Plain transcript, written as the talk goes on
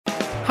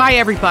Hi,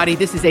 everybody.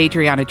 This is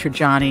Adriana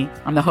Trajani.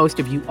 I'm the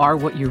host of You Are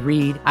What You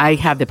Read. I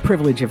have the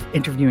privilege of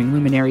interviewing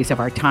luminaries of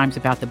our times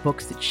about the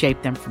books that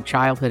shaped them from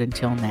childhood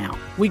until now.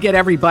 We get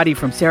everybody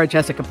from Sarah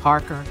Jessica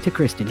Parker to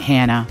Kristen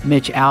Hanna,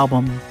 Mitch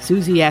Albom,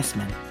 Susie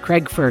Essman,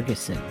 Craig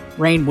Ferguson,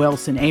 Rainn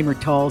Wilson, Amor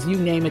Towles, you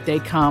name it, they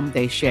come,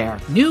 they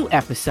share. New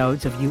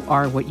episodes of You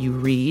Are What You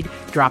Read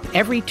drop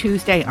every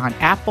Tuesday on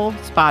Apple,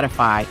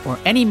 Spotify, or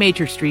any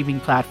major streaming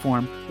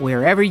platform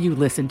wherever you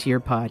listen to your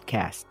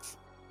podcasts.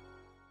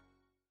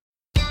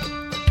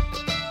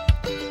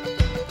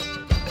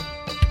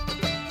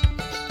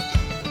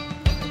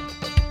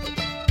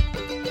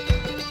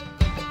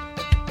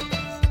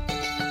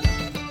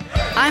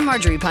 I'm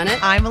Marjorie Punnett.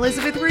 I'm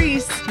Elizabeth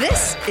Reese.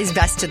 This is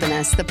Best of the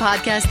Nest, the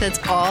podcast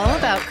that's all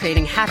about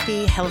creating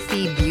happy,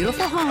 healthy,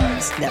 beautiful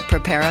homes that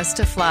prepare us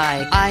to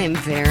fly. I am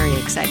very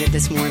excited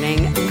this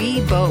morning.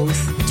 We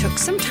both took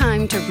some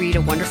time to read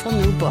a wonderful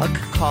new book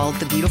called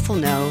The Beautiful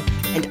No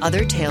and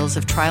Other Tales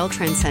of Trial,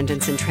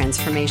 Transcendence, and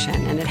Transformation.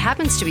 And it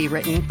happens to be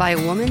written by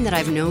a woman that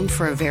I've known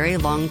for a very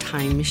long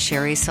time,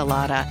 Sherry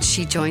Salata.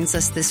 She joins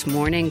us this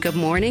morning. Good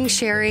morning,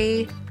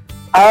 Sherry.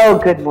 Oh,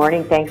 good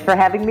morning. Thanks for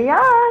having me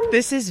on.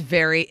 This is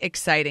very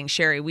exciting,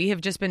 Sherry. We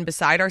have just been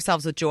beside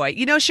ourselves with joy.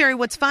 You know, Sherry,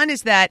 what's fun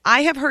is that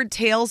I have heard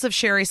tales of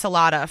Sherry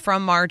Salata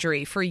from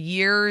Marjorie for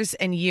years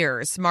and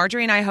years.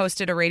 Marjorie and I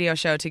hosted a radio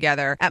show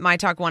together at My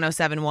Talk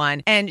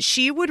 1071, and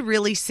she would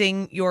really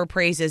sing your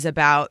praises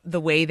about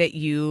the way that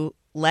you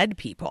led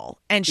people.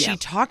 And she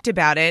talked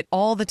about it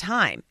all the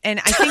time. And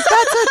I think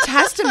that's a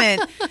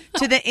testament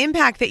to the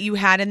impact that you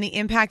had and the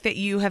impact that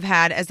you have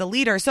had as a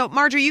leader. So,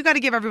 Marjorie, you got to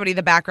give everybody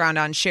the background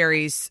on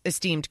Sherry's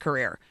esteemed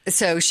career.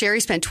 So Sherry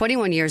spent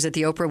 21 years at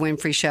the Oprah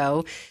Winfrey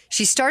Show.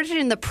 She started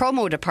in the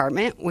promo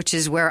department, which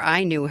is where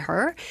I knew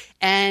her,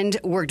 and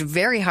worked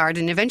very hard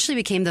and eventually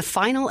became the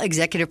final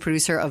executive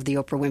producer of the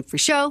Oprah Winfrey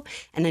Show.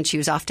 And then she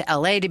was off to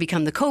LA to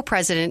become the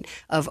co-president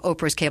of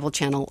Oprah's cable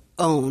channel,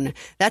 OWN.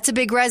 That's a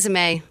big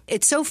resume.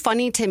 It's so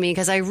funny to me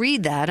because I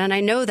read that and I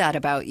know that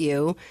about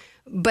you,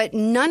 but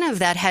none of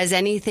that has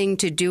anything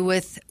to do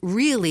with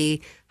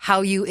really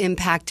how you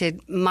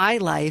impacted my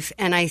life.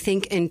 And I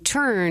think in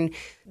turn,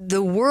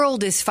 the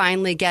world is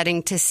finally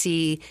getting to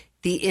see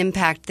the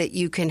impact that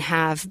you can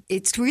have.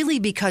 It's really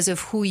because of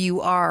who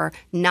you are,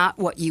 not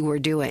what you were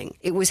doing.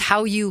 It was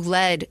how you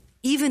led,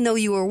 even though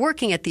you were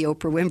working at the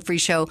Oprah Winfrey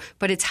Show,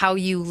 but it's how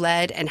you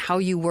led and how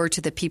you were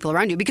to the people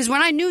around you. Because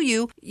when I knew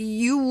you,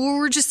 you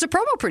were just a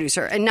promo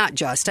producer. And not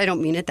just, I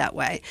don't mean it that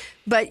way.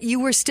 But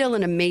you were still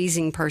an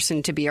amazing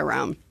person to be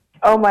around.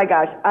 Oh, my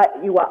gosh.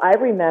 I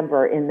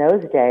remember in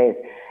those days,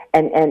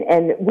 and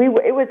it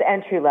was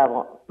entry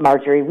level,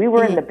 Marjorie. We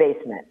were in the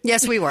basement.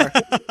 Yes, we were.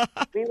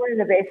 We were in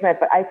the basement,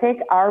 but I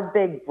think our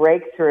big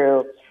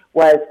breakthrough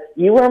was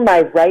you were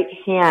my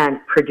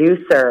right-hand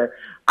producer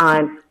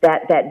on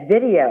that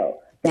video,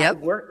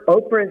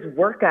 Oprah's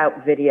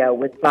workout video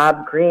with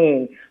Bob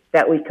Greene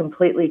that we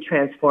completely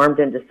transformed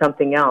into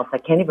something else. I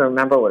can't even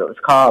remember what it was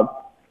called.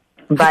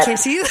 But I can't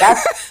see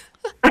that.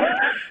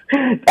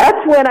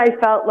 That's when I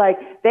felt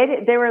like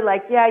they were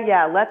like,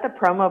 yeah, let the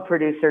promo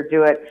producer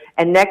do it.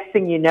 And next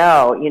thing you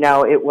know,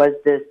 it was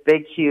this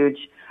big, huge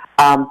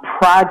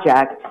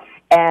project.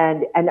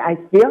 And I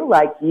feel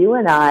like you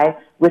and I,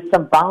 with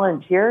some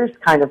volunteers,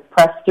 kind of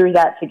pressed through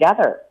that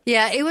together.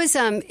 Yeah,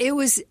 Elizabeth,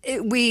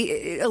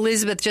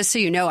 just so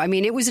you know, I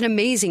mean, it was an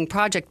amazing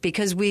project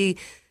because we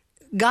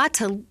got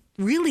to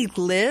really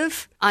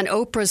live on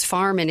Oprah's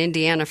farm in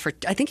Indiana for,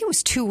 I think it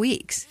was 2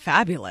 weeks.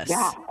 Fabulous.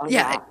 Yeah.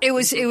 Yeah, it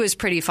was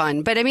pretty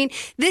fun. But I mean,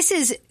 this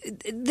is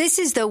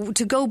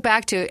to go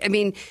back to, I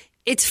mean,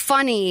 it's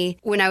funny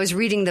when I was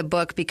reading the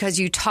book because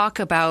you talk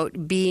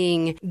about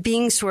being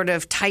sort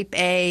of type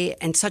A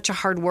and such a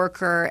hard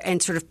worker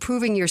and sort of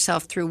proving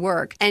yourself through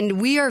work.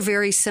 And we are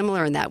very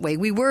similar in that way.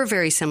 We were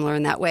very similar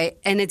in that way.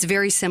 And it's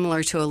very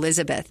similar to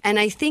Elizabeth. And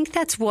I think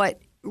that's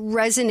what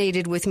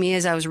resonated with me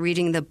as I was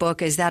reading the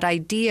book is that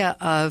idea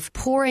of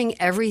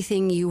pouring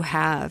everything you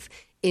have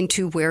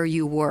into where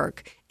you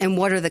work and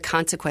what are the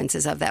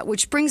consequences of that,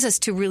 which brings us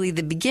to really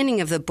the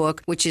beginning of the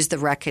book, which is the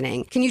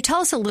reckoning. Can you tell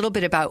us a little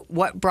bit about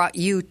what brought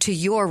you to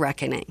your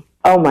reckoning?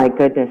 Oh, my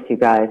goodness, you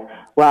guys.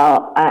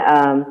 Well,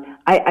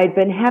 I'd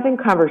been having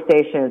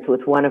conversations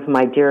with one of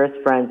my dearest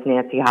friends,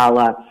 Nancy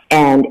Holla,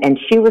 and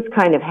she was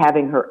kind of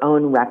having her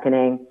own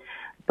reckoning.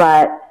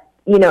 But,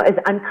 as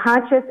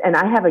unconscious, and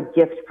I have a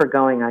gift for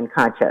going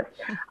unconscious.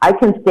 I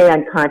can stay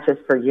unconscious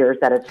for years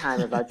at a time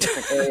about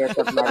different areas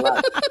of my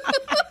life.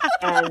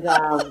 And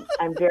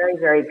I'm very,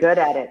 very good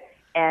at it.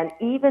 And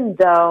even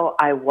though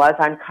I was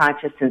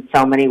unconscious in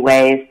so many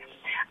ways,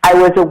 I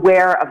was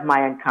aware of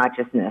my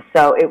unconsciousness.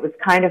 So it was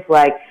kind of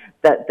like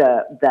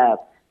the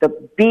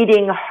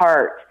beating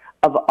heart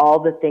of all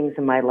the things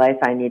in my life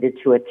I needed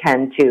to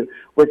attend to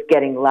was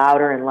getting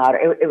louder and louder.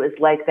 It was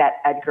like that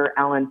Edgar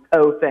Allan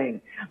Poe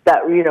thing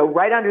that,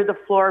 right under the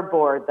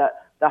floorboard,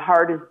 the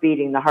heart is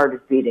beating, the heart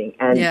is beating.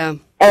 And,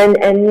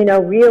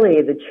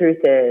 really the truth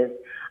is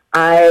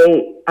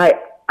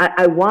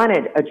I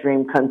wanted a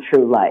dream come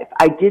true life.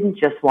 I didn't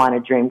just want a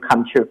dream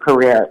come true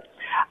career.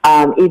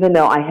 Even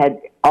though I had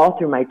all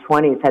through my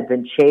 20s had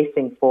been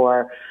chasing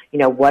for,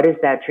 what is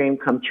that dream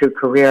come true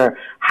career?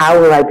 How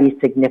will I be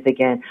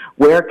significant?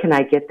 Where can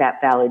I get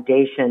that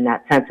validation,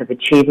 that sense of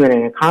achievement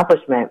and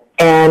accomplishment?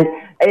 And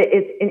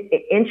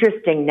it's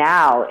interesting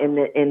now in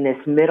this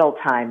middle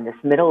time, this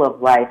middle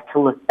of life, to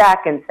look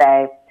back and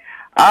say,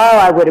 oh,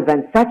 I would have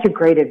been such a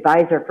great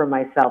advisor for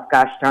myself,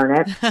 gosh darn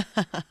it.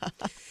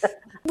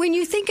 When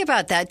you think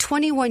about that,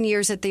 21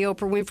 years at the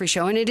Oprah Winfrey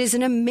Show, and it is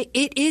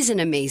an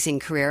amazing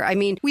career. I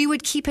mean, we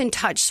would keep in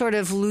touch sort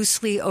of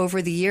loosely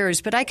over the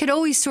years, but I could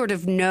always sort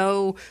of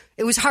know,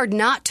 it was hard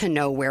not to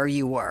know where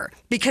you were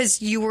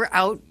because you were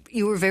out.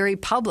 You were very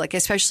public,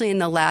 especially in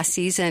the last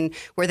season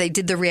where they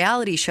did the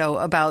reality show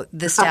about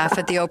the staff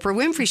at the Oprah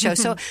Winfrey Show.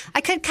 So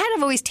I could kind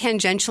of always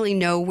tangentially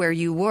know where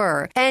you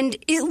were. And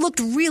it looked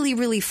really,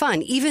 really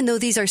fun, even though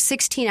these are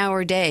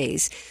 16-hour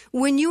days.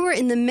 When you were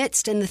in the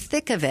midst and the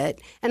thick of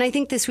it, and I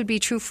think this would be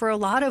true for a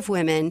lot of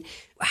women,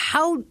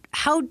 how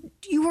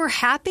you were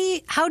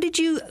happy? How did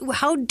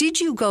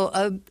you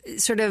go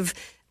sort of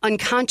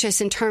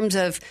unconscious in terms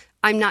of,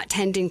 I'm not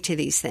tending to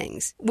these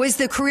things? Was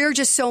the career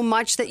just so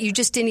much that you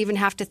just didn't even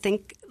have to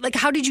think? Like,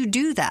 how did you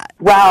do that?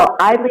 Well,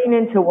 I lean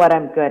into what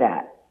I'm good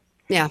at.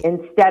 Yeah.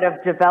 Instead of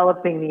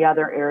developing the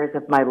other areas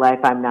of my life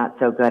I'm not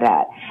so good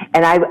at.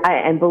 And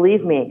and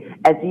believe me,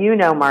 as you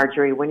know,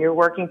 Marjorie, when you're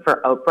working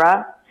for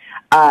Oprah,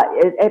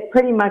 it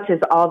pretty much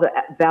is all the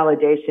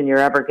validation you're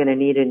ever going to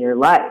need in your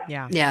life.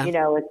 Yeah. Yeah.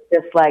 It's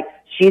just like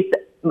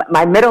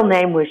my middle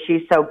name was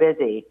She's So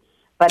Busy.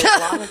 But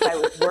as long as I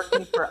was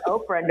working for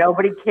Oprah,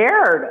 nobody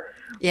cared.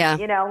 Yeah.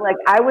 Like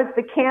I was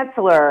the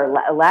canceler,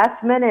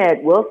 last minute,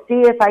 we'll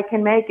see if I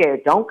can make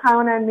it. Don't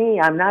count on me.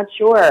 I'm not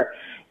sure.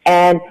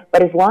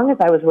 But as long as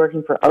I was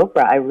working for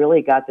Oprah, I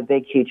really got the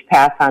big, huge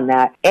pass on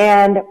that.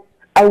 And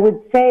I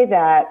would say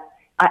that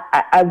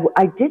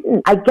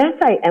I guess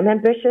I am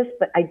ambitious,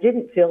 but I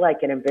didn't feel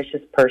like an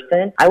ambitious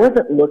person. I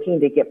wasn't looking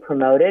to get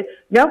promoted.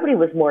 Nobody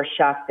was more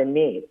shocked than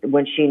me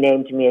when she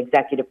named me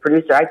executive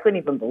producer. I couldn't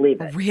even believe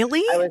it.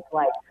 Really?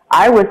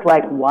 I was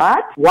like,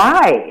 what?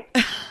 Why?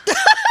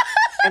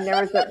 And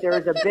there was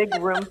a big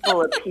room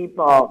full of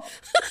people.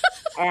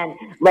 And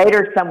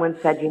later someone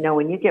said,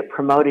 when you get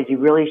promoted, you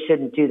really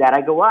shouldn't do that. I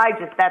go, well,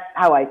 that's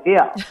how I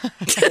feel.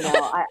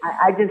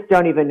 I just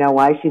don't even know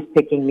why she's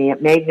picking me.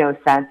 It made no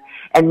sense.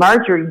 And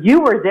Marjorie, you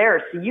were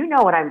there, so you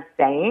know what I'm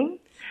saying.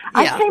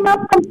 Yeah. I came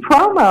up from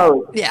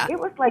promos. Yeah. It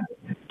was like,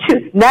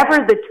 never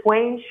the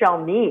twain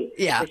shall meet.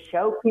 Yeah. The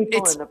show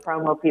people and the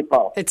promo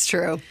people. It's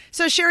true.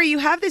 So, Sherry, you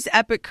have this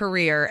epic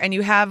career and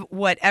you have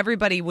what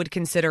everybody would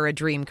consider a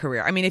dream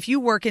career. I mean, if you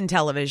work in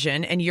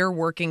television and you're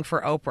working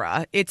for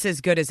Oprah, it's as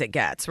good as it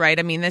gets, right?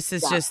 I mean, this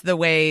is just the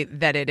way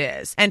that it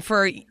is. And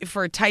for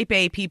type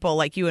A people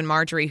like you and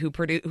Marjorie who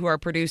are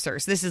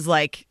producers, this is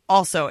like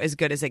also as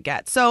good as it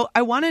gets. So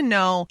I want to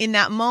know in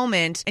that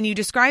moment, and you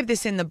describe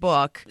this in the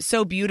book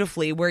so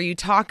beautifully, where you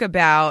talk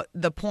about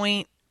the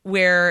point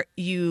where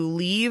you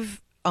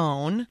leave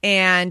OWN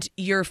and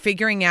you're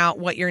figuring out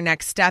what your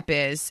next step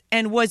is.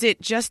 And was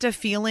it just a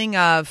feeling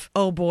of,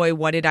 oh boy,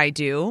 what did I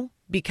do?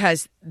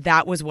 Because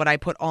that was what I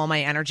put all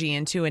my energy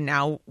into, and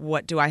now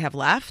what do I have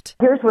left?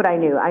 Here's what I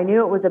knew. I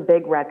knew it was a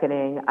big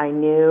reckoning. I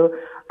knew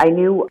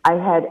I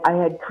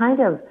had kind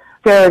of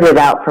figured it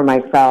out for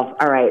myself.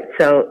 All right,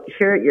 so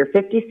here you're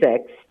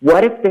 56.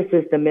 What if this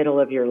is the middle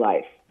of your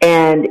life?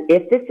 And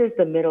if this is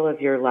the middle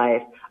of your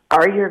life,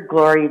 are your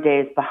glory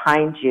days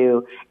behind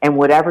you, and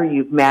whatever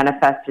you've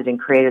manifested and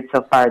created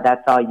so far,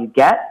 that's all you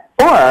get?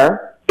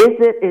 Or is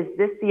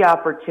this the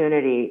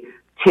opportunity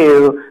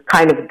to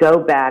kind of go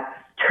back,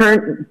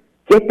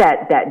 get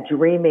that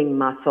dreaming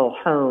muscle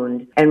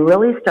honed, and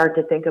really start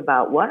to think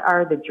about what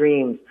are the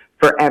dreams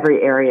for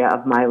every area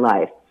of my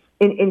life,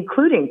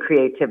 including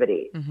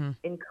creativity,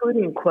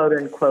 including quote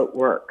unquote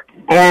work.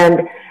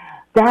 And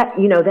that,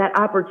 that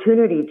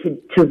opportunity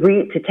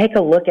to take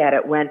a look at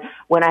it when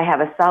I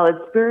have a solid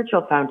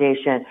spiritual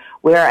foundation,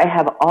 where I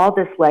have all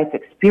this life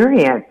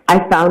experience,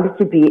 I found it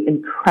to be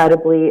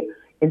incredibly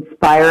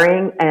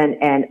inspiring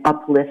and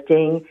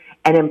uplifting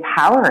and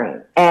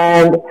empowering.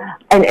 And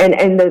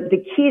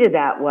the key to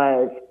that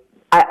was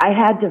I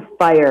had to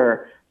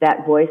fire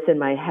that voice in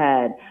my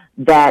head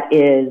that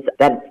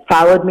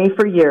followed me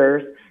for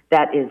years,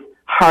 that is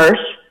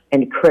harsh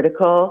and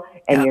critical,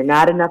 and you're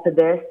not enough of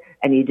this,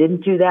 and you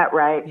didn't do that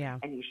right,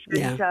 and you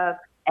shouldn't have,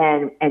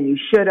 and you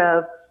should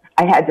have.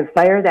 I had to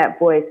fire that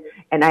voice,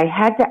 and I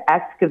had to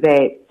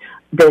excavate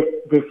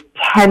this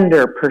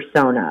tender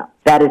persona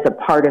that is a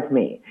part of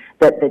me,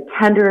 that the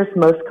tenderest,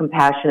 most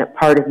compassionate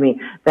part of me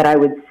that I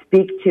would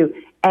speak to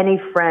any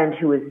friend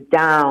who was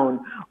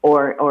down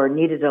or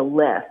needed a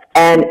lift.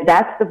 And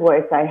that's the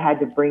voice I had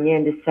to bring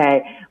in to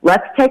say,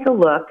 let's take a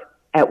look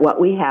at what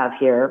we have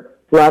here.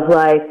 Love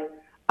life,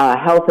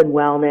 health and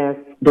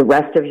wellness, the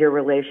rest of your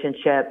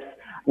relationships,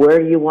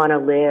 where you want to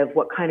live,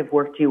 what kind of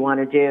work do you want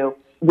to do,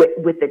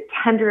 with the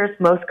tenderest,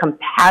 most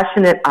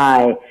compassionate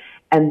eye.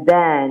 And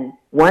then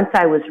once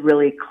I was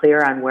really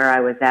clear on where I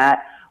was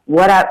at,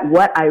 what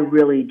I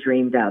really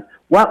dreamed of.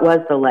 What was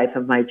the life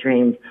of my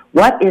dreams?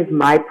 What is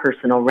my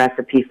personal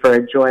recipe for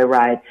a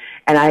joyride?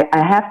 And I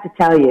have to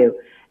tell you,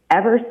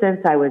 ever since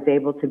I was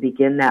able to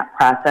begin that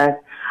process,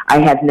 I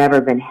have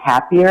never been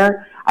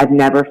happier. I've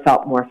never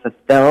felt more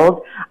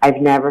fulfilled.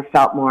 I've never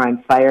felt more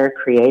on fire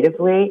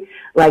creatively.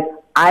 Like,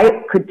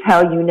 I could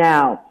tell you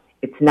now,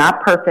 it's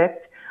not perfect.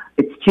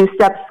 It's 2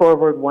 steps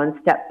forward, 1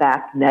 step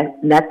back,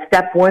 next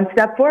step, 1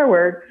 step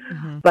forward.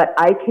 Mm-hmm. But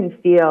I can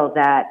feel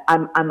that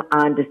I'm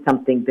on to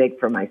something big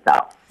for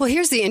myself. Well,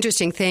 here's the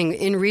interesting thing.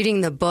 In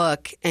reading the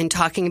book and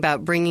talking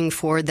about bringing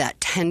forward that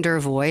tender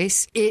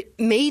voice, it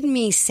made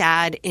me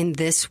sad in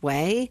this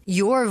way.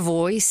 Your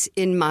voice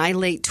in my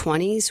late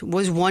 20s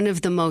was one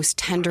of the most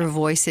tender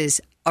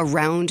voices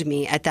around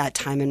me at that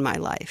time in my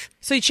life.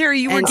 So, Sherry,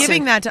 you were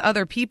giving that to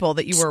other people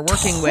that you were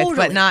working with,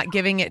 but not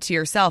giving it to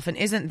yourself. And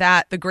isn't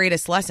that the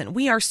greatest lesson?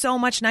 We are so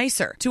much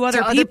nicer to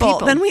other people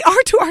than we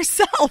are to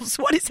ourselves.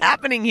 What is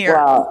happening here?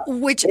 Well,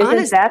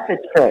 isn't that the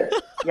truth?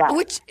 Yeah.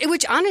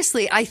 Which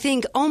honestly, I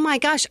think, oh my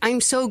gosh,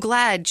 I'm so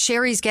glad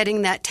Sherry's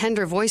getting that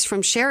tender voice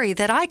from Sherry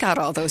that I got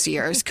all those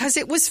years, because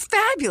it was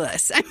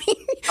fabulous. I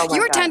mean,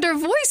 your tender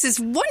voice is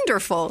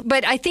wonderful.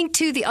 But I think,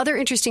 too, the other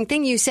interesting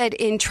thing you said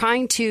in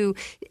trying to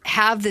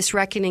have this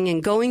reckoning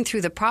and going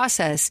through the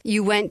process,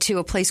 you went to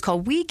a place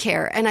called We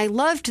Care. And I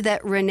loved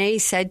that Renee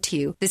said to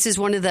you, this is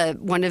one of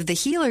the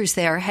healers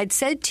there had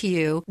said to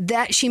you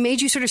that she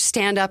made you sort of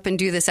stand up and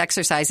do this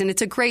exercise. And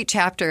it's a great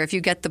chapter if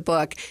you get the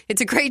book.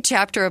 It's a great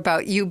chapter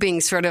about you being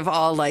sort of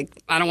all like,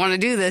 I don't want to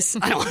do this.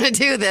 I don't want to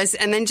do this.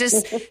 And then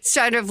just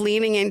sort of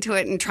leaning into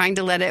it and trying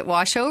to let it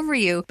wash over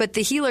you. But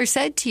the healer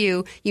said to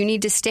you, you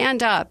need to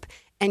stand up.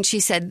 And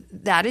she said,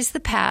 that is the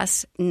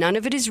past. None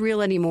of it is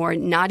real anymore.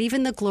 Not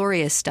even the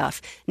glorious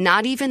stuff.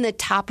 Not even the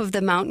top of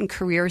the mountain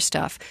career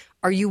stuff.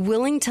 Are you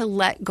willing to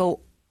let go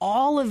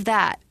all of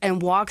that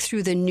and walk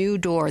through the new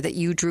door that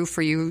you drew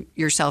for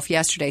yourself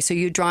yesterday? So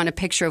you'd drawn a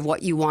picture of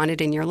what you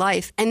wanted in your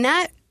life. And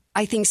that,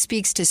 I think,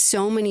 speaks to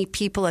so many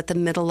people at the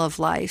middle of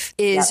life,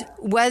 is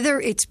whether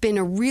it's been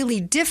a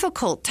really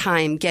difficult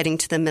time getting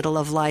to the middle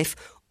of life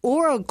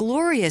or a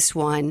glorious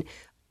one,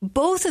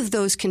 both of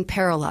those can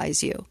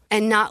paralyze you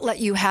and not let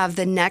you have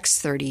the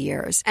next 30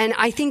 years. And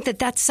I think that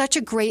that's such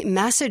a great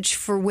message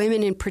for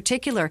women in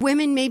particular.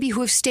 Women maybe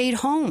who have stayed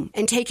home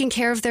and taken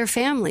care of their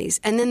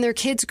families, and then their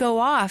kids go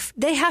off.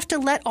 They have to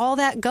let all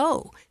that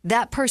go,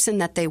 that person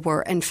that they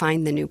were, and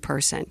find the new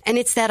person. And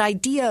it's that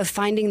idea of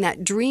finding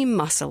that dream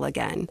muscle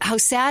again. How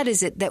sad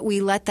is it that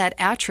we let that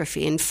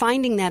atrophy, and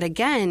finding that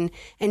again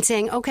and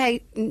saying,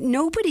 okay,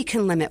 nobody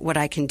can limit what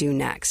I can do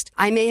next.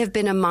 I may have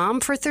been a mom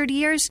for 30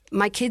 years.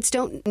 My kids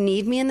don't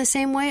need me in the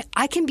same way.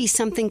 I can be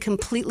something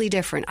completely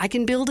different. I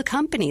can build a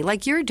company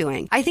like you're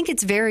doing. I think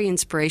it's very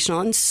inspirational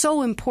and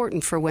so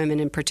important for women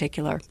in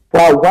particular.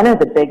 Well, one of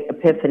the big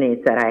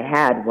epiphanies that I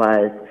had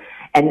was,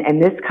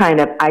 and this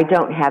kind of, I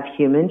don't have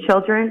human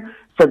children,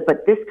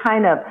 but this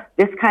kind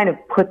of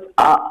puts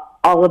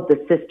all of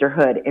the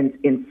sisterhood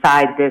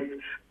inside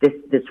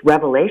this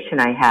revelation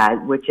I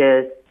had, which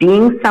is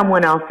being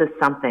someone else's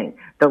something,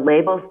 the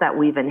labels that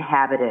we've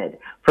inhabited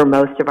for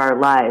most of our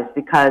lives,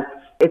 because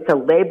it's a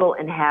label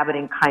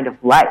inhabiting kind of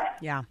life.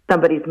 Yeah.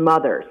 Somebody's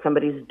mother,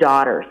 somebody's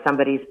daughter,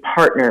 somebody's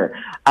partner,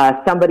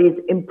 somebody's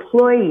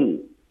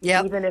employee.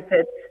 Yep. Even if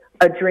it's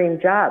a dream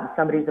job,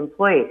 somebody's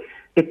employee.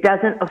 It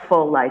doesn't a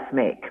full life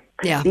make.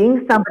 Yeah.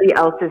 Being somebody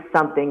else's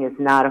something is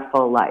not a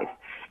full life.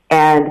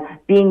 And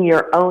being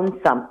your own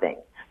something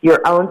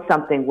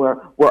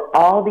where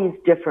all these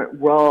different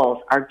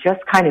roles are just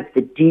kind of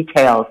the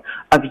details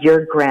of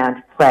your grand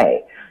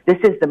play. This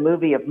is the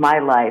movie of my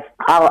life.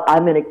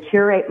 I'm going to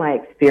curate my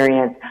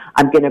experience.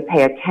 I'm going to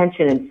pay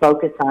attention and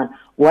focus on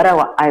what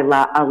I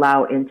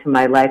allow into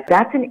my life.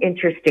 That's an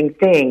interesting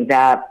thing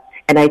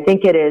and I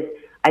think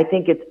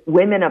it's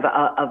women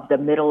of the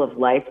middle of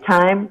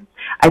lifetime.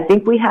 I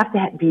think we have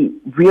to be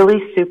really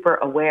super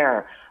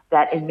aware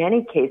that in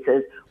many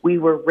cases we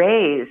were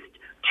raised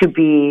to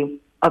be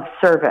of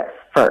service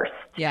first.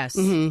 Yes.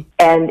 Mm-hmm.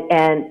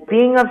 And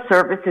being of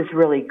service is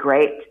really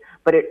great,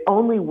 but it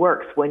only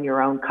works when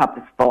your own cup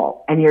is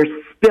full and you're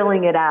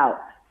spilling out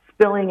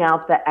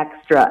the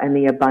extra and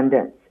the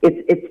abundance.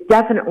 It's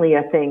definitely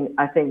a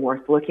thing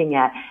worth looking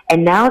at.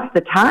 And now's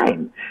the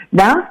time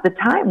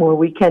where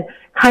we can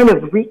kind of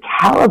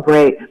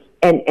recalibrate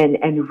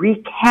and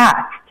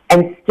recast,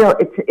 and still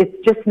it's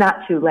just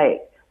not too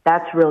late.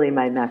 That's really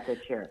my message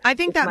here. I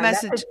think it's that my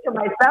message to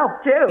myself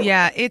too.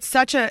 Yeah,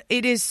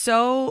 it is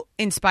so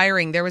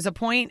inspiring. There was a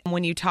point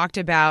when you talked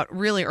about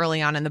really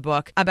early on in the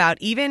book about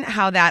even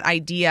how that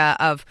idea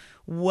of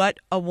what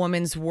a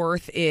woman's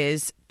worth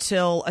is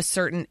till a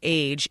certain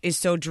age is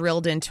so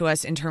drilled into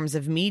us in terms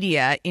of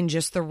media in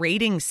just the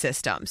rating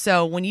system.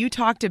 So when you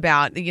talked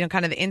about,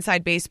 kind of the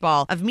inside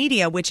baseball of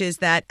media, which is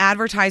that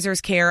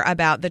advertisers care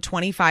about the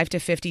 25 to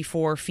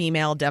 54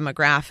 female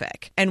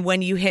demographic. And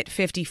when you hit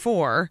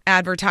 54,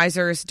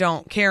 advertisers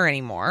don't care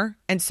anymore.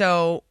 And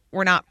so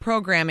not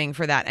programming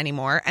for that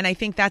anymore. And I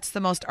think that's the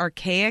most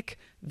archaic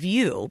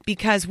view,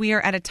 because we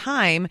are at a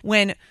time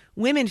when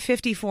women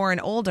 54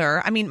 and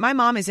older, I mean, my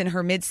mom is in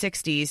her mid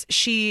 60s.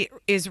 She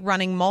is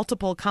running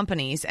multiple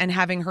companies and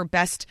having her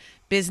best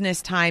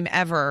business time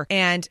ever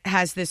and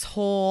has this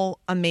whole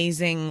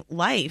amazing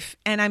life.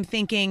 And I'm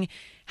thinking,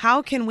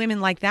 how can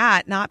women like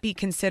that not be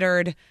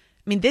considered?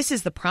 I mean, this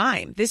is the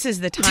prime. This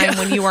is the time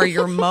when you are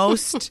your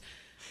most,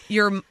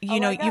 you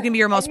can be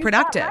your most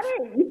productive.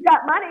 You've got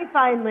money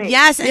finally.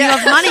 Yes, and you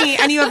have money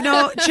and you have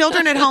no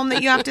children at home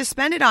that you have to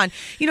spend it on.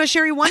 You know,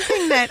 Sherry, one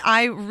thing that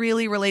I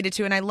really related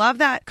to, and I love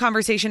that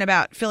conversation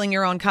about filling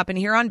your own cup, and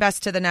here on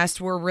Best to the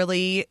Nest, we're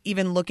really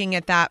even looking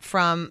at that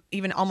from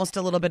even almost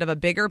a little bit of a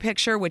bigger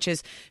picture, which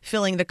is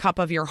filling the cup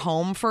of your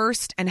home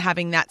first and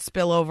having that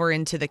spill over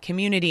into the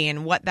community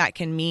and what that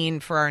can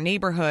mean for our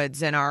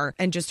neighborhoods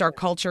and just our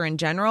culture in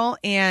general.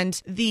 And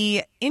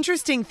the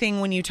interesting thing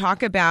when you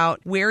talk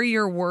about where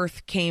your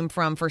worth came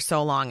from for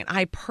so long, and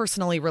I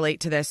personally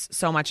relate to this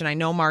so much, and I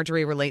know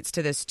Marjorie relates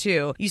to this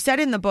too. You said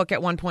in the book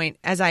at one point,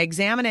 as I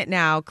examine it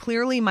now,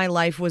 clearly my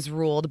life was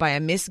ruled by a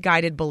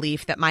misguided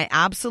belief that my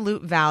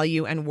absolute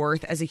value and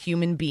worth as a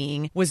human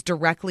being was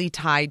directly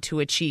tied to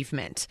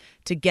achievement,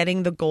 to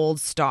getting the gold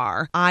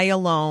star. I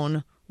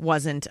alone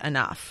wasn't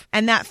enough.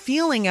 And that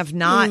feeling of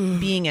not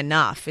being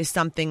enough is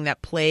something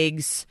that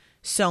plagues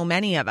so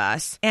many of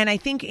us. And I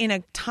think in a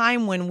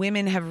time when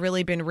women have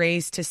really been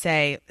raised to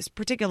say,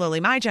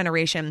 particularly my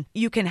generation,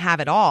 you can have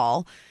it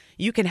all.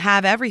 You can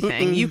have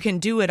everything. You can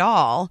do it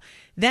all.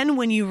 Then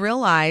when you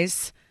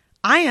realize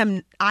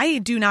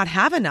I do not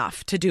have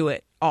enough to do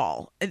it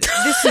all.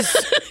 This is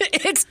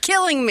it's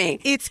killing me.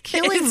 It's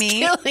killing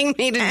me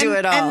to do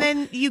it all. And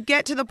then you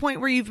get to the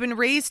point where you've been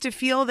raised to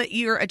feel that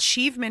your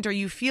achievement, or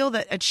you feel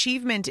that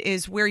achievement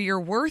is where your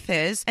worth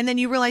is, and then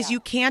you realize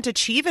you can't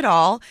achieve it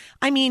all.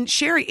 I mean,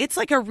 Sherry, it's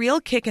like a real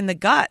kick in the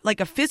gut,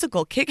 like a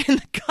physical kick in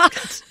the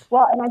gut.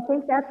 Well, and I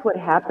think that's what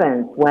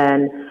happens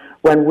when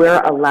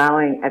we're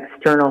allowing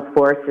external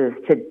forces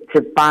to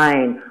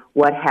define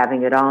what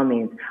having it all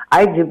means.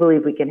 I do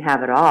believe we can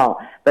have it all,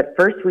 but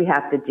first we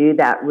have to do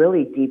that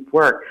really deep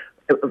work.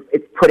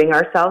 It's putting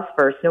ourselves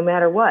first no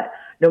matter what.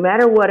 No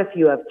matter what, if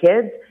you have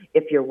kids,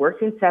 if you're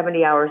working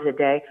 70 hours a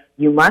day,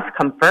 you must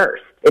come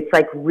first. It's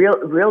like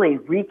really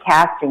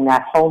recasting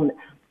that whole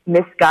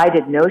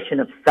misguided notion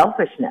of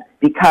selfishness,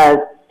 because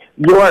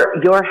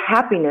your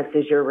happiness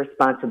is your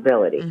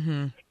responsibility.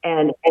 Mm-hmm.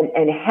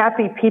 And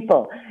happy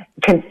people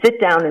can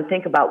sit down and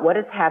think about, what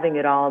does having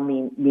it all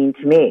mean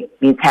to me?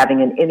 It means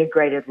having an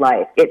integrated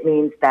life. It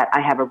means that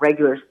I have a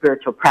regular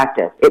spiritual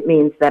practice. It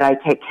means that I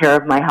take care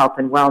of my health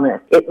and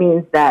wellness. It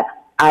means that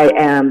I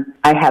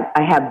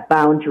have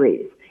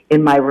boundaries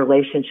in my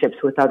relationships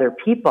with other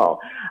people,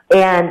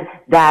 and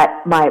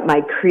that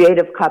my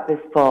creative cup is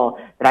full,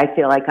 that I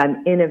feel like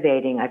I'm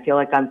innovating, I feel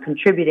like I'm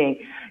contributing.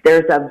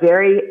 There's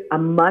a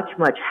much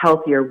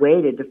healthier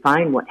way to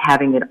define what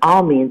having it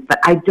all means, but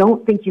I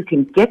don't think you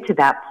can get to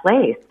that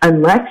place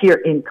unless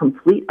you're in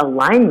complete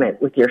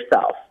alignment with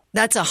yourself.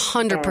 That's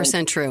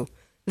 100% true.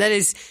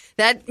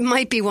 That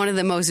might be one of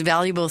the most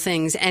valuable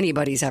things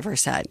anybody's ever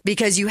said,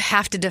 because you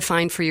have to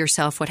define for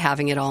yourself what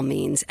having it all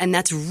means. And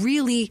that's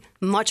really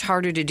much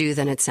harder to do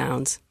than it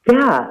sounds.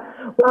 Yeah.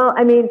 Well,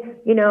 I mean,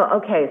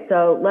 okay,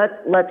 so let's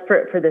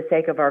for the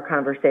sake of our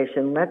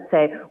conversation, let's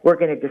say we're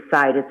going to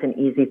decide it's an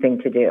easy thing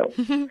to do.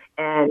 Mm-hmm.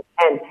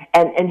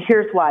 And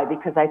here's why,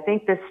 because I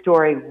think this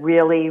story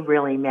really,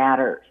 really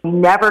matters. We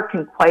never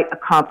can quite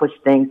accomplish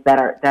things that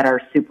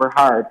are super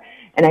hard.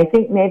 And I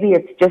think maybe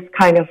it's just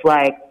kind of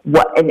like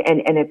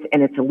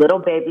it's a little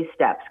baby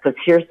steps, because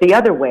here's the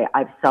other way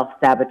I've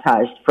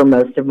self-sabotaged for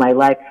most of my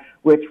life,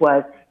 which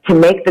was to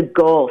make the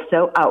goal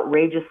so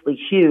outrageously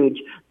huge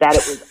that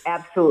it was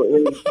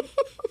absolutely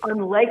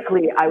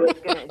unlikely I was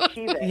going to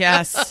achieve it.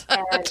 Yes.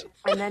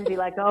 And then be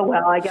like, oh,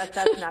 well, I guess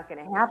that's not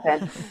going to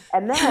happen.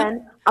 And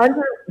then,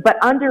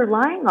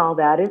 underlying all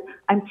that is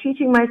I'm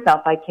teaching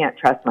myself I can't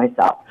trust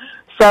myself.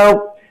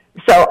 So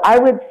I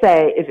would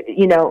say,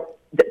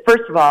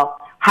 first of all,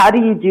 how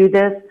do you do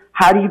this?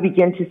 How do you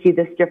begin to see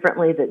this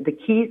differently? The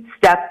key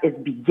step is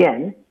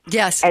begin.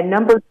 Yes. And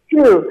number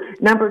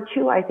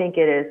two, I think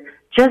it is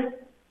just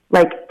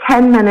like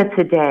 10 minutes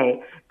a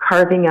day,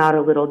 carving out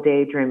a little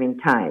daydreaming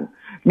time.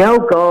 No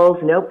goals,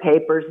 no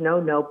papers, no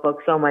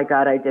notebooks. Oh my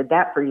God, I did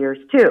that for years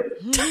too.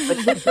 But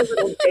just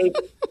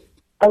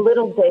a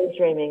little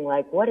daydreaming,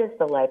 like, what is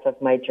the life of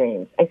my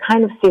dreams? And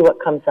kind of see what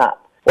comes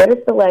up. What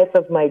is the life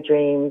of my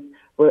dreams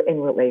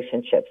in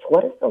relationships?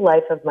 What is the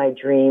life of my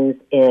dreams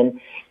in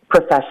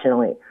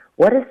professionally?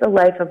 What is the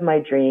life of my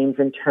dreams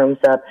in terms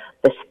of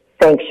the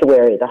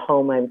sanctuary, the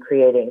home I'm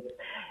creating?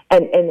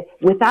 And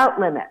without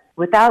limit,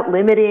 without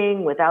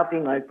limiting, without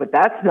being like, but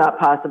that's not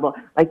possible,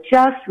 like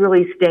just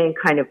really staying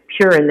kind of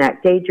pure in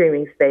that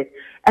daydreaming space,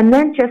 and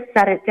then just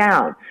set it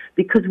down.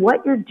 Because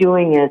what you're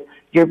doing is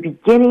you're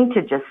beginning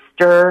to just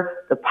stir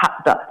the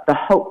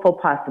hopeful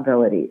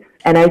possibilities.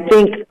 And I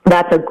think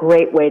that's a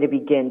great way to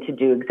begin to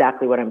do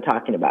exactly what I'm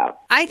talking about.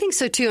 I think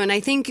so too. And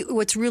I think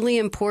what's really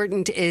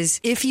important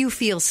is if you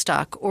feel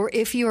stuck or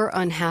if you're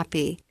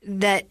unhappy,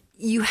 that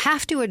you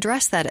have to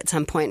address that at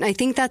some point. And I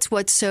think that's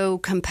what's so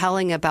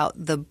compelling about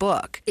the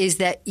book is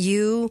that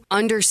you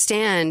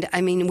understand,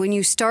 I mean, when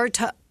you start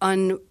to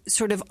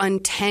sort of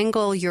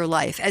untangle your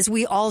life, as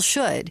we all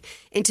should,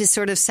 into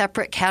sort of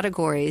separate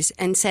categories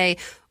and say,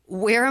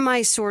 where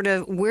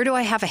do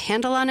I have a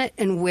handle on it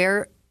and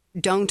where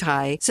don't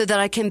I, so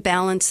that I can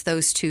balance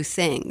those two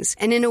things.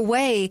 And in a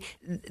way,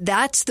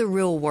 that's the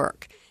real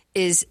work.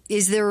 Is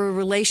there a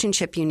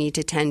relationship you need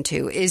to tend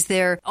to? Is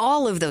there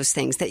all of those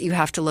things that you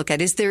have to look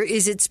at? Is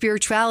it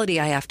spirituality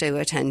I have to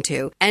attend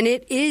to? And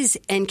it is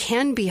and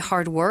can be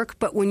hard work,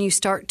 but when you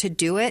start to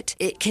do it,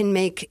 it can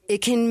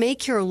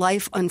make your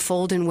life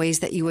unfold in ways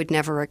that you would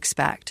never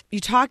expect. You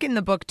talk in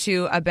the book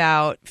too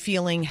about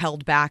feeling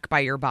held back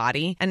by your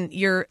body, and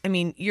you're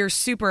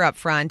super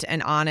upfront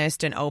and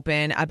honest and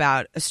open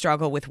about a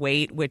struggle with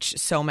weight, which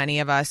so many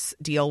of us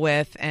deal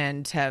with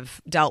and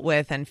have dealt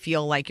with and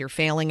feel like you're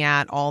failing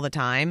at all the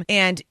time.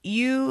 And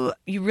you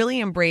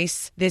really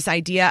embrace this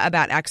idea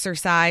about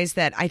exercise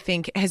that I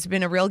think has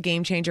been a real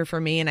game changer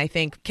for me, and I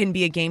think can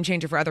be a game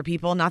changer for other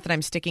people. Not that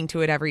I'm sticking to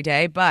it every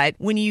day, but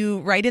when you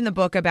write in the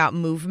book about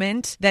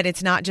movement, that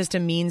it's not just a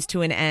means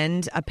to an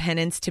end, a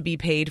penance to be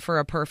paid for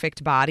a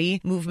perfect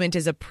body. Movement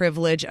is a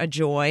privilege, a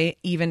joy,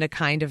 even a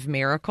kind of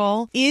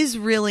miracle, is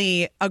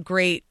really a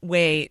great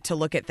way to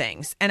look at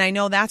things. And I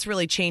know that's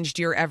really changed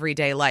your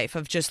everyday life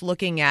of just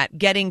looking at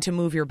getting to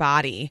move your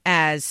body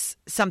as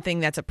something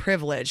that's a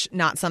privilege,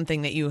 not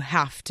something that you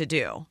have to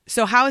do.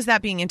 So how is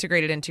that being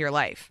integrated into your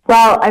life?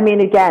 Well, I mean,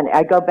 again,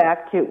 I go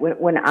back to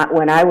when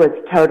I was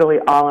totally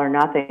all or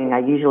nothing, I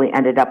usually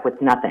ended up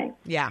with nothing.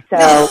 Yeah.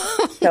 So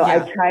yeah. I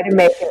try to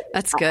make it.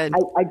 That's good.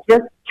 I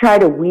just try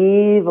to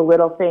weave a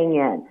little thing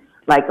in,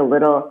 like a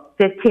little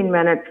 15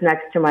 minutes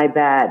next to my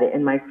bed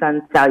in my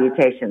son's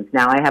salutations.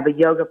 Now I have a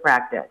yoga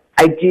practice.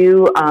 I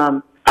do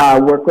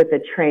work with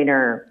a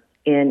trainer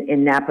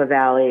in Napa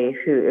Valley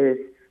who is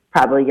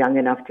probably young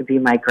enough to be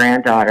my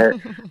granddaughter,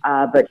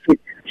 but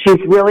she's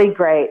really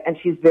great and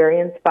she's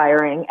very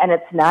inspiring, and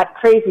it's not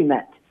crazy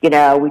meant. You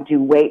know, we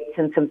do weights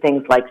and some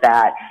things like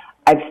that.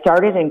 I've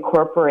started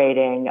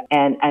incorporating,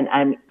 and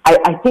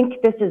I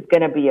think this is going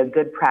to be a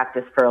good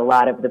practice for a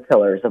lot of the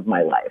pillars of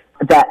my life.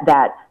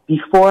 That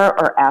before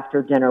or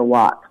after dinner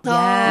walk.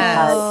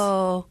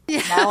 Oh,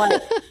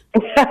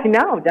 I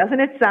know. Doesn't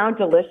it sound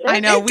delicious? I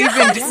know. We've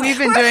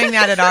been doing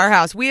that at our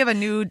house. We have a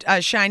new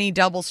shiny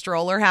double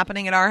stroller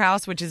happening at our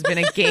house, which has been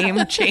a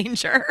game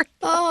changer.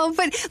 Oh,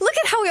 but look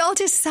at how we all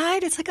just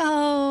sighed. It's like,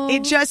 oh.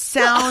 It just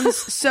sounds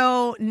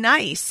so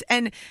nice.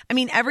 And I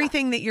mean,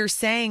 everything that you're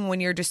saying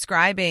when you're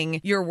describing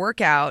your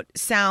workout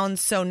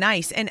sounds so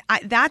nice. And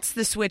that's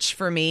the switch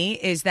for me,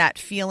 is that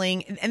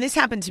feeling. And this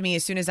happened to me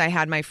as soon as I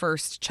had my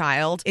first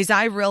child, is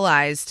I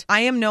realized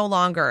I am no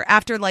longer,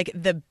 after like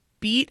the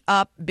beat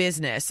up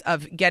business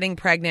of getting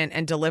pregnant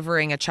and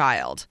delivering a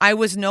child, I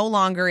was no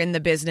longer in the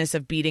business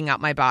of beating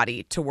up my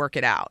body to work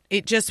it out.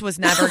 It just was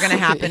never going to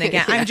happen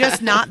again. I'm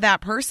just not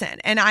that person,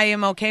 and I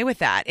am okay with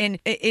that. And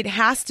it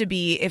has to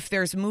be, if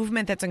there's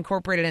movement that's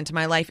incorporated into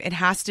my life, it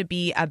has to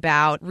be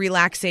about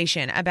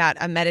relaxation, about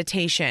a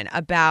meditation,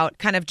 about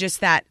kind of just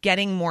that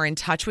getting more in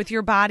touch with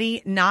your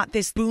body, not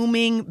this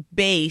booming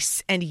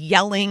bass and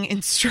yelling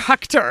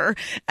instructor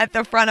at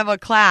the front of a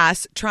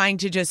class trying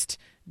to just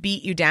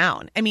beat you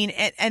down. I mean,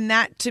 and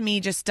that to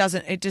me just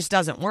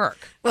doesn't work.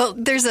 Well,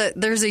 there's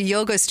a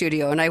yoga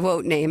studio, and I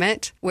won't name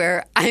it,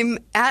 where I'm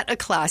at a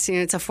class,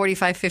 it's a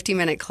 45,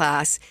 50-minute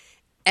class,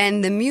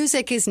 and the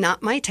music is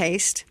not my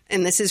taste.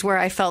 And this is where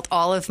I felt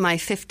all of my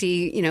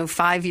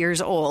 5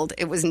 years old.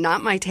 It was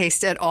not my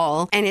taste at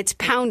all. And it's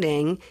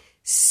pounding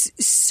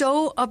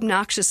so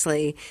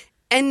obnoxiously.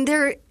 And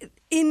they're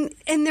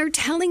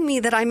telling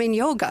me that I'm in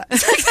yoga.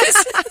 This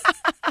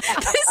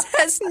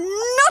has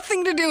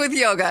nothing to do with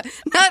yoga.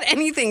 Not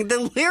anything.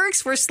 The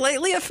lyrics were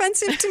slightly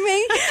offensive to me.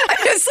 I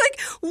was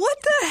like, what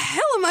the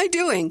hell am I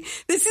doing?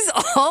 This is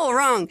all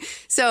wrong.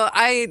 So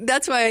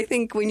that's why I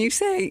think when you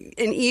say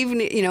an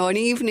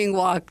evening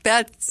walk,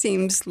 that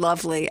seems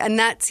lovely. And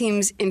that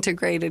seems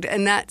integrated.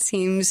 And that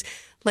seems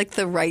like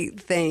the right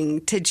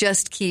thing to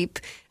just keep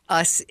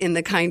us in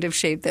the kind of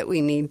shape that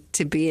we need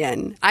to be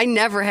in. I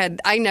never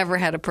had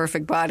a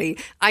perfect body.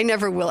 I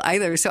never will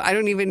either. So I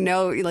don't even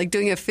know, like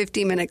doing a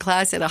 50-minute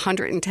class at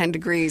 110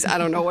 degrees. I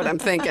don't know what I'm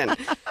thinking.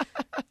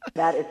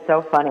 That is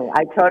so funny.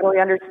 I totally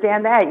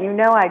understand that. You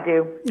know I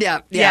do. Yeah.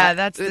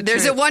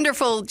 There's a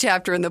wonderful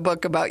chapter in the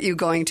book about you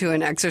going to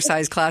an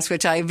exercise class,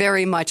 which I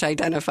very much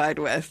identified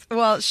with.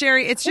 Well,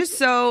 Sherry, it's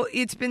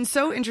been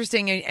so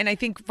interesting. And I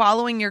think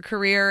following your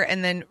career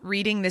and then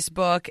reading this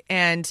book,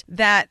 and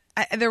that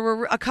there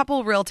were a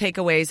couple real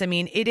takeaways. I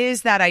mean, it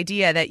is that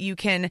idea that you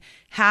can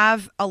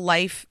have a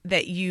life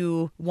that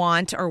you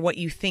want or what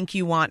you think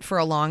you want for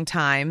a long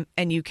time,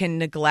 and you can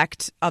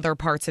neglect other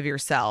parts of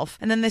yourself.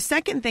 And then the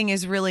second thing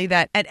is really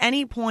that at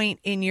any point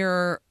in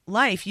your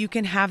life, you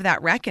can have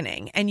that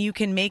reckoning and you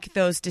can make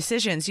those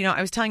decisions. You know,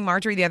 I was telling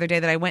Marjorie the other day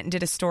that I went and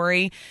did a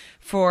story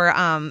for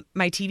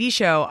my TV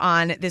show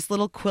on this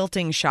little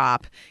quilting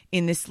shop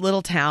in this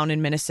little town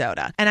in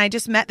Minnesota. And I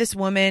just met this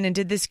woman and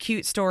did this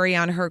cute story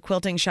on her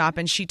quilting shop.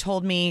 And she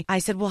told me, I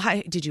said, well,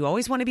 did you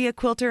always want to be a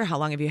quilter? How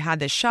long have you had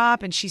this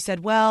shop? And she said,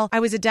 well, I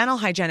was a dental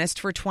hygienist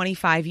for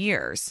 25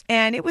 years.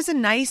 And it was a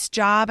nice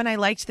job and I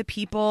liked the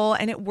people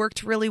and it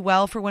worked really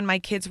well for when my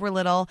kids were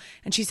little.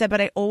 And she said, but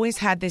I always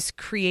had this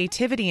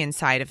creativity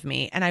inside of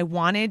me. And I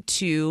wanted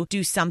to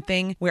do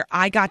something where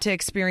I got to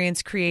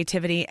experience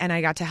creativity and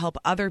I got to help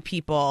other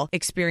people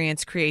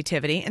experience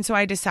creativity. And so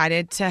I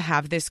decided to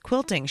have this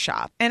quilting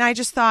shop. And I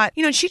just thought,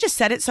 you know, she just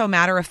said it so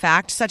matter of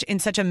fact, in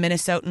such a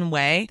Minnesotan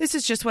way. This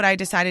is just what I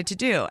decided to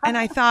do. And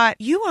I thought,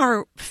 you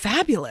are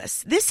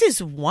fabulous. This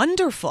is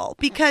wonderful,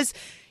 because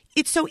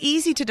it's so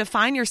easy to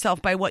define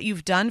yourself by what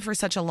you've done for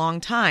such a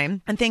long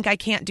time and think I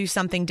can't do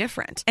something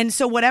different. And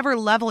so whatever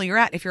level you're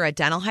at, if you're a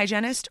dental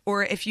hygienist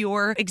or if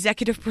you're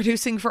executive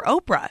producing for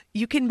Oprah,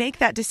 you can make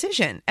that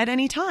decision at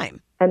any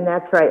time. And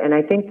that's right. And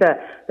I think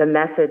the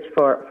message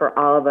for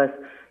all of us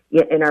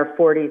in our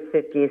 40s,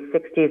 50s,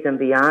 60s, and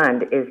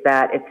beyond is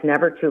that it's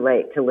never too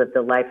late to live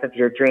the life of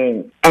your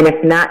dreams. And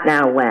if not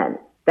now, when?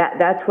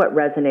 That's what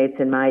resonates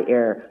in my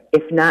ear.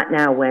 If not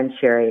now, when,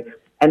 Sherry?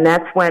 And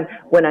that's when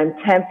I'm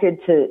tempted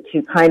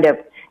to kind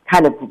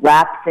of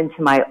lapse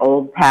into my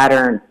old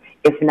patterns.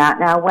 If not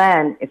now,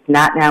 when? If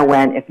not now,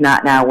 when? If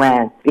not now,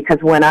 when? Because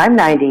when I'm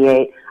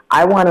 98,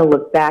 I want to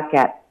look back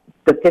at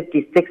the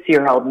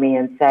 56-year-old me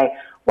and say,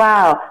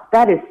 wow,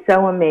 that is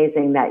so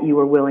amazing that you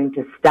were willing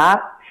to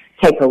stop,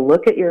 take a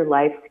look at your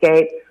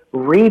lifescape,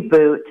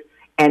 reboot,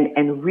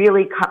 and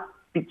really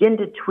begin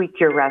to tweak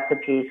your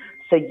recipe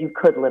so you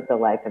could live the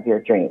life of your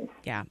dreams.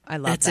 Yeah, I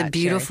love that. That's a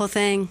beautiful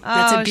thing. Oh,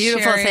 That's a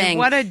beautiful Sherry, thing.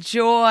 What a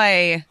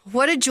joy.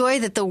 What a joy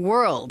that the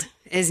world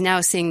is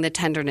now seeing the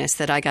tenderness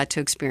that I got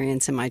to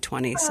experience in my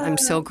 20s. I'm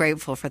so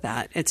grateful for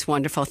that. It's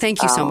wonderful.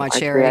 Thank you so much,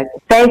 Sherry.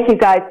 Thank you,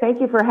 guys. Thank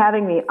you for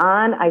having me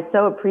on. I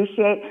so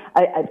appreciate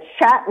a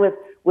chat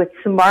with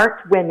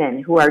smart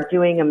women who are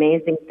doing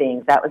amazing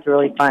things. That was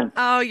really fun.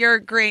 Oh, you're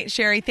great,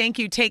 Sherry. Thank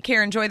you. Take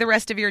care. Enjoy the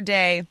rest of your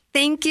day.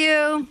 Thank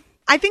you.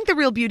 I think the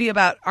real beauty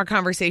about our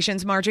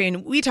conversations, Marjorie,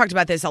 and we talked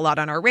about this a lot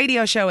on our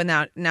radio show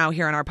and now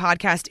here on our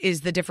podcast,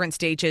 is the different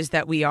stages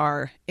that we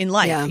are in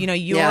life. Yeah. You know,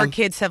 your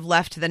kids have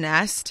left the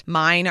nest.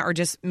 Mine are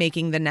just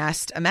making the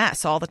nest a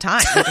mess all the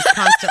time. They're just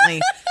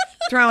constantly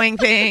throwing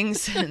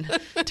things and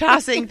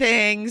tossing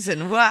things.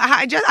 And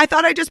I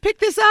thought I just picked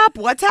this up.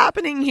 What's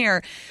happening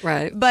here?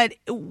 Right. But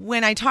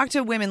when I talk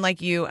to women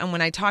like you and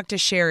when I talk to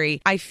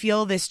Sherry, I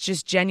feel this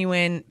just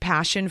genuine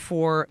passion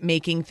for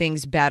making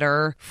things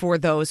better for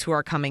those who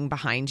are coming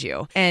behind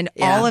you. And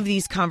all of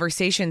these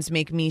conversations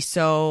make me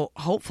so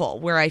hopeful,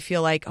 where I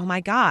feel like, oh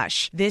my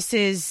gosh, this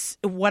is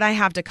what I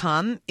have to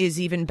come is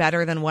even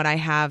better than what I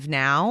have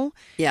now.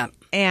 Yeah.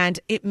 And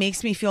it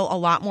makes me feel a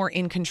lot more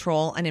in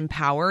control and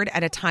empowered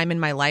at a time in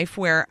my life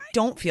where I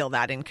don't feel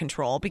that in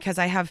control because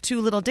I have two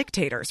little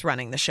dictators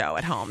running the show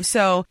at home.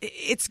 So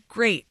it's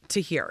great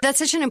to hear. That's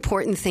such an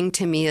important thing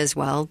to me as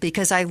well,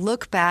 because I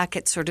look back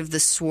at sort of the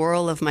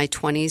swirl of my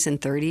 20s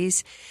and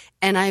 30s,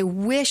 and I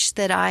wish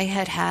that I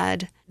had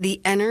had the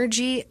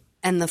energy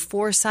and the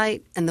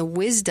foresight and the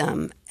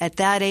wisdom at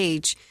that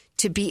age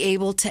to be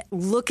able to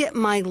look at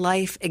my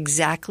life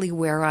exactly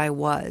where I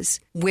was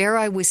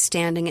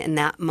standing in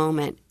that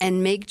moment,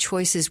 and make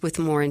choices with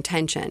more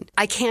intention.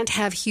 I can't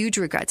have huge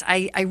regrets.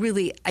 I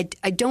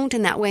don't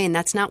in that way, and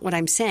that's not what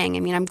I'm saying. I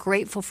mean, I'm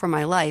grateful for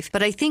my life.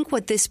 But I think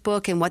what this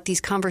book and what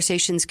these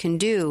conversations can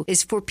do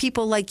is for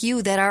people like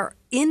you that are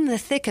in the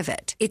thick of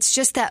it. It's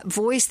just that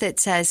voice that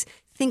says,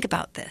 think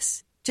about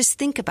this. Just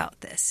think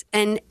about this.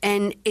 And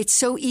it's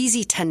so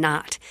easy to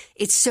not.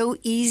 It's so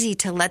easy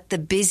to let the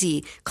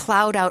busy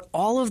cloud out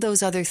all of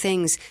those other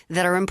things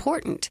that are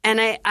important. And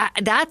I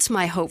that's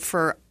my hope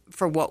for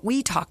what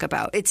we talk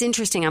about. It's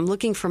interesting. I'm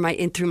looking for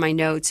through my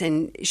notes,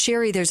 and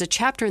Sherry, there's a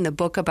chapter in the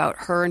book about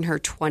her in her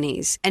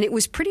 20s, and it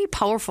was pretty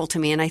powerful to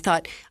me. And I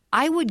thought,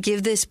 I would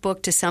give this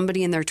book to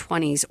somebody in their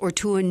 20s or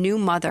to a new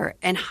mother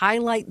and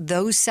highlight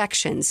those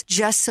sections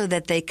just so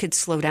that they could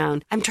slow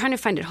down. I'm trying to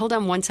find it. Hold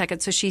on one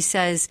second. So she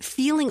says,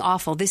 feeling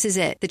awful. This is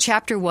it. The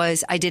chapter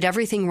was, I did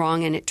everything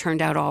wrong and it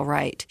turned out all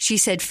right. She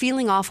said,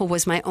 feeling awful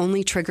was my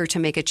only trigger to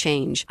make a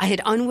change. I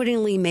had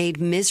unwittingly made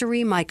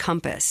misery my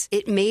compass.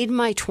 It made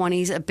my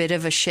 20s a bit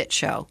of a shit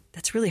show.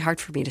 That's really hard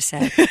for me to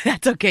say.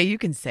 That's okay. You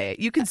can say it.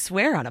 You can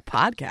swear on a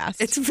podcast.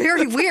 It's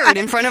very weird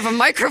in front of a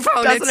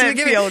microphone. Doesn't it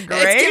feel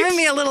great? It's giving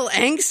me a little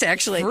angst,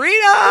 actually.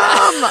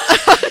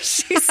 Freedom!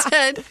 She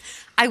said,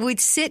 I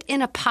would sit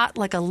in a pot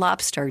like a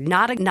lobster,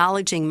 not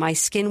acknowledging my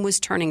skin was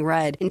turning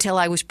red until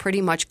I was pretty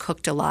much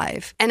cooked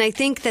alive. And I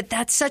think that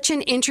that's such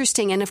an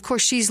interesting, and of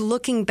course she's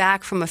looking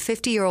back from a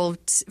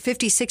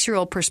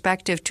 56-year-old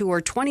perspective to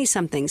her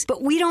 20-somethings,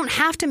 but we don't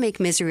have to make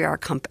misery our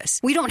compass.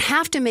 We don't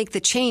have to make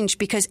the change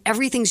because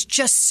everything's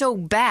just so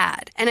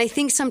bad. And I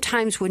think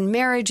sometimes when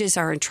marriages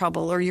are in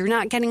trouble or you're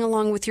not getting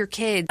along with your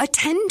kid,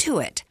 attend to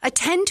it.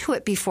 Attend to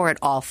it before it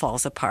all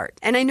falls apart.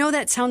 And I know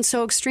that sounds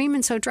so extreme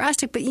and so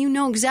drastic, but you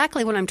know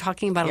exactly what I'm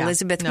talking about,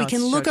 Elizabeth. No, we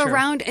can look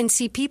around and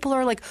see people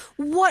are like,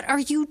 what are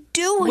you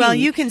doing? Well,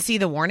 you can see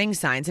the warning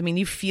signs. I mean,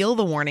 you feel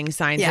the warning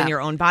signs in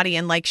your own body.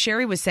 And like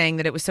Sherry was saying,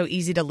 that it was so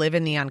easy to live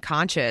in the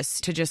unconscious,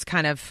 to just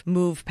kind of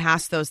move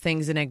past those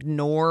things and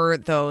ignore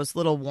those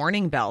little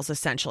warning bells,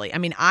 essentially. I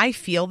mean, I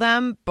feel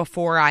them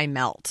before I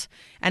melt.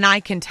 And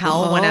I can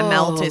tell when a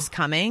melt is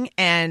coming,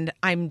 and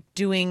I'm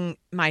doing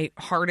my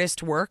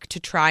hardest work to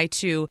try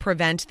to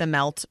prevent the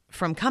melt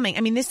from coming.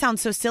 I mean, this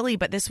sounds so silly,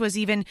 but this was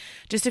even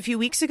just a few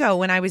weeks ago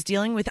when I was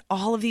dealing with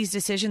all of these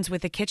decisions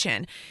with the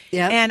kitchen.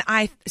 Yep. And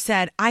I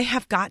said, I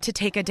have got to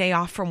take a day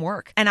off from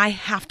work, and I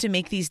have to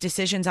make these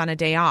decisions on a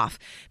day off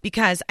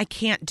because I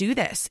can't do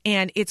this.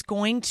 And it's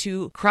going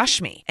to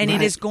crush me. And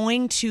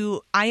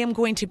I am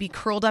going to be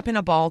curled up in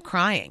a ball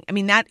crying. I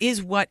mean, that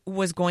is what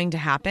was going to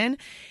happen.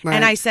 Right.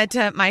 And I said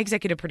to my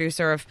executive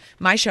producer of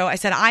my show, I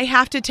said, I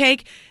have to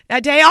take a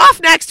day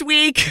off next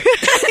week.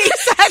 He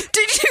said,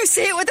 did you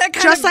say it with that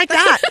kind just like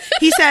that?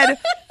 He said,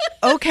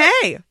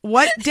 okay,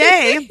 what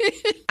day?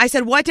 I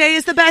said, what day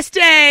is the best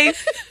day?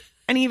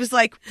 And he was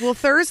like, well,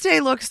 Thursday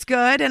looks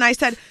good. And I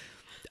said,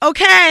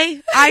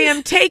 okay, I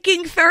am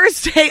taking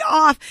Thursday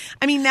off.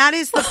 I mean, that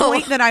is the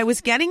point that I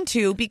was getting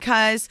to,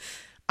 because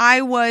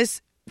I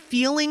was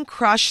feeling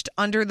crushed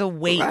under the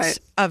weight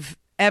of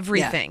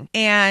everything.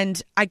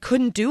 And I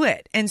couldn't do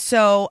it. And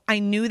so I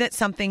knew that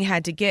something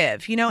had to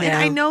give, and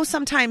I know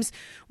sometimes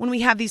when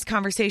we have these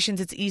conversations,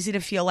 it's easy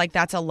to feel like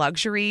that's a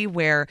luxury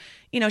where,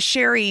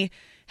 Sherry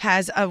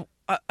has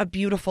a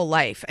beautiful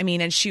life. I mean,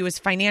 and she was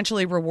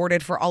financially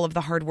rewarded for all of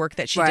the hard work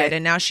that she did.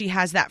 And now she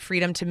has that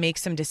freedom to make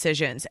some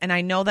decisions. And I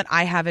know that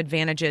I have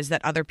advantages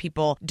that other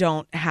people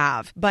don't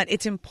have, but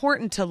it's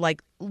important to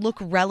look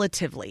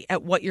relatively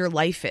at what your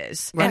life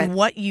is and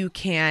what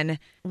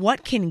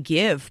can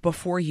give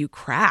before you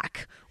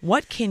crack.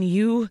 What can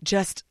you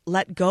just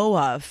let go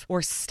of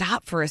or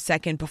stop for a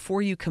second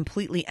before you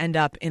completely end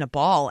up in a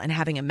ball and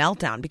having a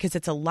meltdown? Because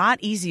it's a lot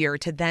easier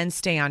to then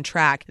stay on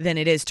track than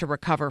it is to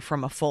recover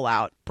from a full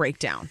out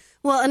breakdown.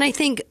 Well, and I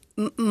think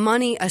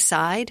money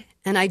aside,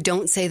 and I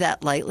don't say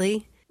that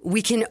lightly,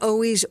 we can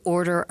always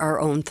order our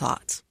own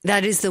thoughts.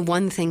 That is the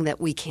one thing that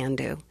we can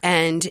do.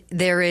 And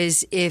there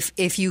is,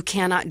 if you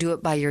cannot do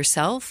it by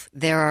yourself,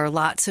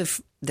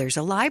 there's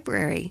a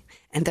library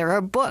and there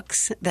are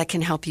books that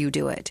can help you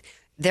do it.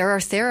 There are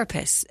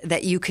therapists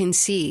that you can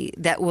see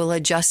that will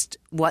adjust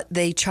what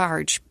they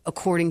charge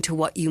according to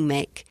what you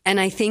make. And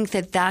I think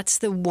that that's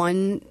the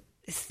one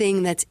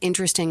thing that's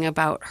interesting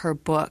about her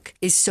book,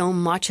 is so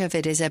much of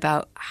it is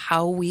about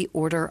how we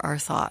order our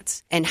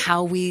thoughts and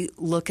how we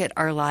look at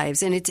our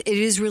lives. And it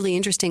is really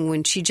interesting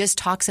when she just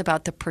talks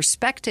about the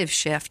perspective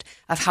shift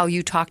of how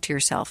you talk to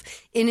yourself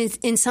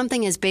in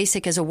something as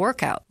basic as a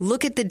workout.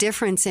 Look at the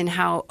difference in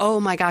how, oh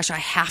my gosh, I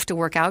have to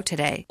work out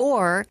today,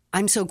 or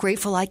I'm so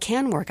grateful I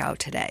can work out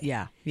today.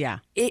 Yeah. Yeah.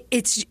 It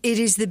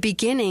is the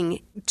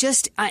beginning.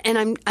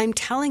 And I'm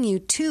telling you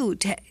too,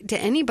 to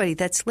anybody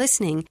that's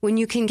listening, when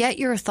you can get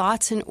your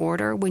thoughts in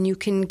order, when you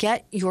can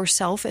get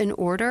yourself in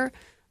order,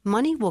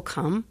 money will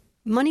come.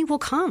 Money will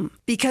come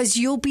because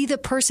you'll be the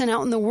person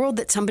out in the world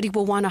that somebody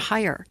will want to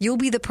hire. You'll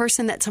be the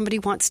person that somebody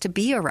wants to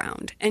be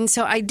around. And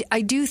so I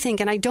do think,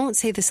 and I don't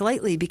say this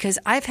lightly, because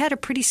I've had a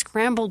pretty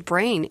scrambled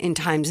brain in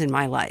times in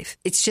my life.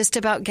 It's just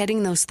about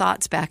getting those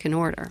thoughts back in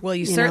order. Well,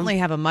 you certainly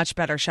have a much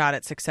better shot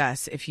at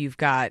success if you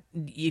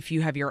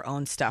have your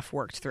own stuff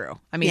worked through.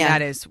 I mean,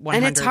 that is 100%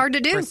 and it's hard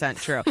to do.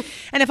 True.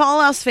 And if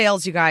all else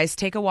fails, you guys,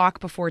 take a walk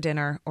before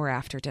dinner or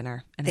after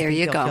dinner. And there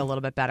you go. You'll feel a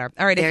little bit better.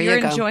 All right. If you're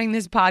enjoying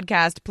this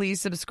podcast,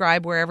 please subscribe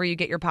wherever you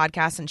get your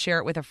podcasts and share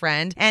it with a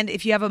friend. And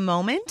if you have a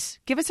moment,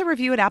 give us a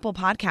review at Apple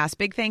Podcasts.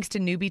 Big thanks to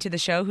Newbie to the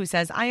Show, who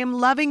says, I am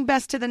loving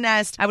Best to the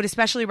Nest. I would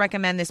especially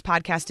recommend this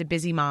podcast to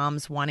busy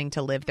moms wanting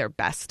to live their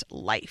best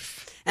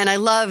life. And I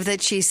love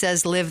that she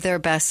says live their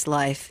best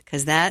life,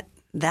 because that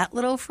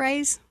little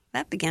phrase,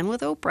 that began with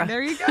Oprah.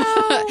 There you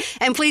go.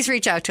 And please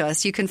reach out to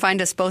us. You can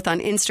find us both on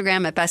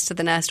Instagram at Best of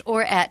the Nest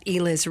or at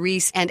Eliz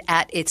Reese and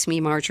at It's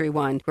Me Marjorie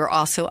 1. We're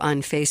also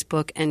on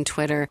Facebook and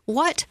Twitter.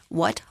 What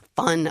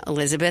fun,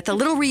 Elizabeth. A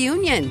little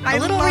reunion. A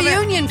little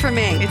reunion for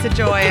me. It's a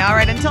joy. All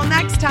right. Until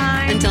next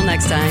time. Until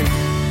next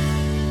time.